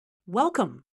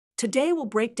Welcome! Today we'll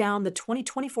break down the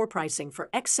 2024 pricing for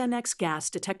XNX gas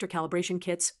detector calibration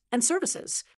kits and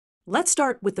services. Let's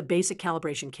start with the basic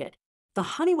calibration kit. The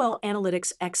Honeywell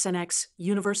Analytics XNX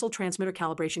Universal Transmitter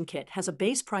Calibration Kit has a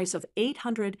base price of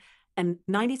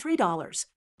 $893.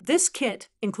 This kit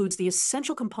includes the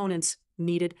essential components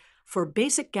needed for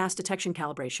basic gas detection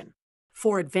calibration.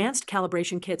 For advanced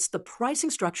calibration kits, the pricing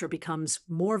structure becomes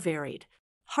more varied.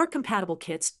 HART-compatible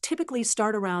kits typically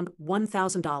start around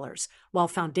 $1,000, while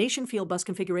Foundation Fieldbus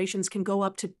configurations can go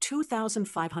up to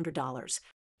 $2,500.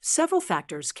 Several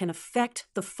factors can affect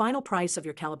the final price of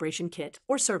your calibration kit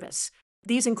or service.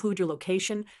 These include your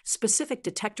location, specific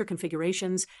detector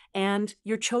configurations, and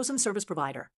your chosen service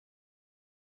provider.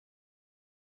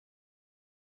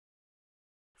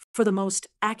 For the most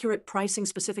accurate pricing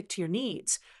specific to your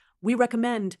needs, we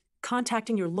recommend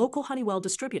contacting your local Honeywell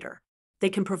distributor. They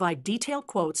can provide detailed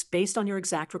quotes based on your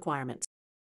exact requirements.